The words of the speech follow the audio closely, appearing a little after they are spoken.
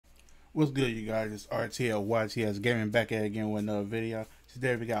What's good, you guys? It's RTL YTSGaming back at again with another video.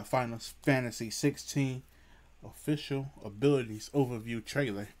 Today we got Final Fantasy 16 official abilities overview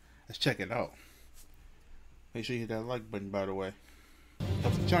trailer. Let's check it out. Make sure you hit that like button, by the way.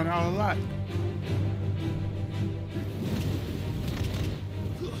 Helps the channel out a lot.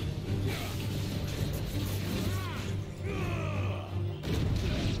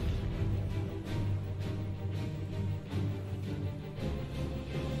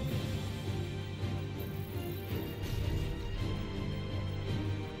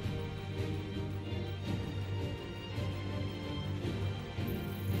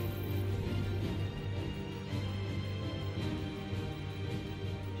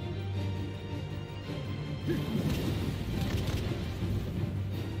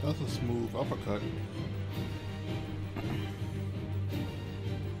 That's a smooth uppercut.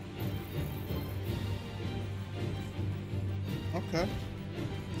 Okay.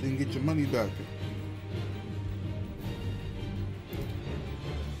 So you can get your money back.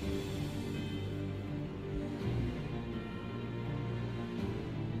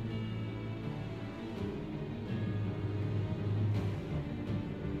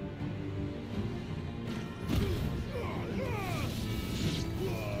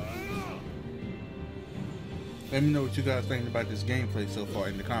 Let me know what you guys think about this gameplay so far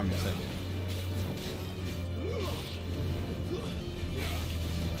in the comment section.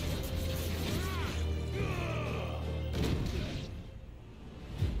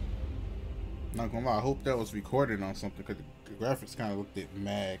 Not gonna lie, I hope that was recorded on something because the graphics kind of looked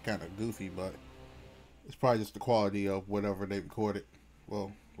mad, kind of goofy, but it's probably just the quality of whatever they recorded.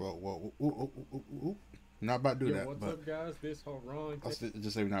 Well, not about to do that. What's up, guys? This whole Ron. I'll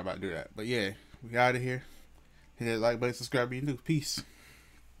just say we're not about to do that. But yeah, we out of here. Hit that like button, subscribe if you're new. Peace.